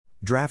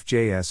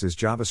Draft.js is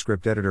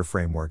JavaScript editor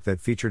framework that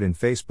featured in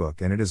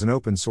Facebook, and it is an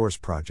open source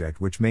project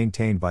which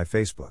maintained by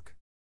Facebook.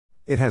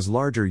 It has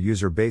larger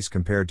user base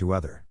compared to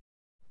other.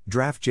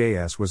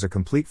 Draft.js was a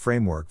complete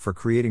framework for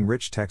creating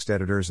rich text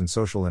editors and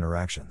social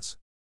interactions.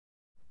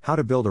 How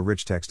to build a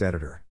rich text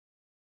editor.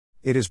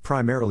 It is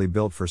primarily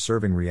built for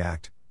serving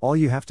React. All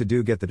you have to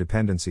do get the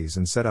dependencies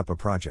and set up a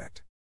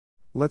project.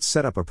 Let's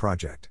set up a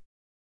project.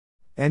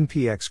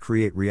 npx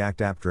create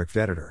React app drift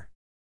editor.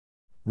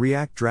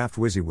 React Draft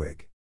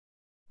WYSIWYG.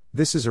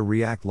 This is a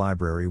React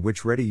library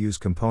which ready-use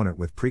component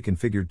with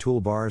pre-configured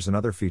toolbars and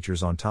other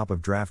features on top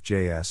of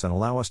Draft.js and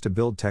allow us to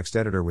build text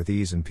editor with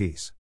ease and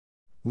peace.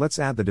 Let's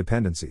add the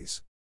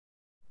dependencies.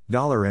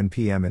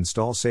 $npm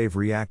install save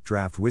React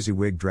Draft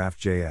WYSIWYG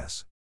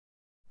Draft.js.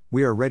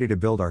 We are ready to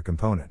build our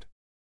component.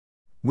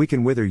 We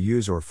can either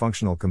use or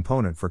functional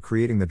component for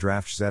creating the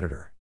Drafts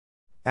editor.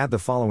 Add the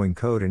following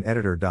code in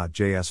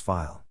editor.js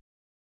file.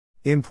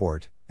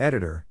 Import,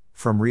 editor,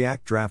 from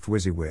React Draft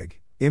WYSIWYG.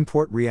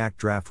 Import React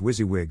Draft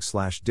WYSIWYG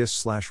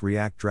 /dist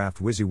React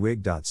Draft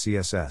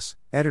WYSIWYG.css,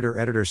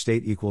 editor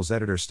state equals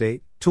editor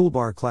state,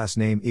 toolbar class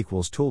name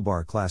equals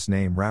toolbar class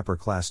name, wrapper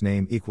class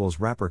name equals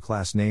wrapper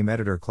class name,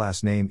 editor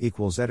class name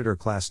equals editor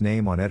class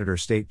name, on editor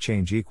state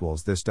change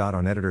equals this dot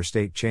on editor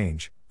state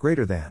change,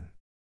 greater than.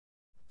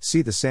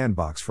 See the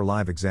sandbox for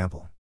live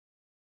example.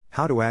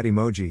 How to add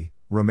emoji,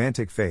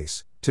 romantic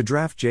face, to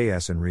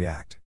Draft.js in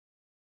React.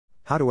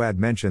 How to add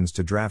mentions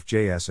to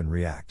Draft.js in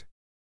React.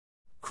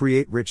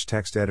 Create rich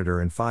text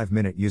editor in 5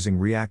 minutes using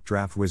React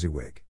Draft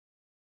WYSIWYG.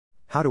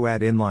 How to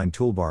add inline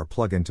toolbar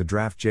plugin to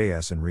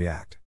Draft.js in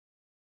React.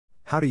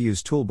 How to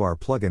use toolbar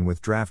plugin with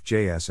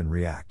Draft.js in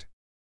React.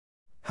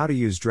 How to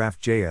use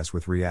Draft.js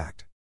with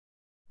React.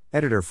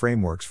 Editor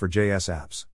frameworks for JS apps.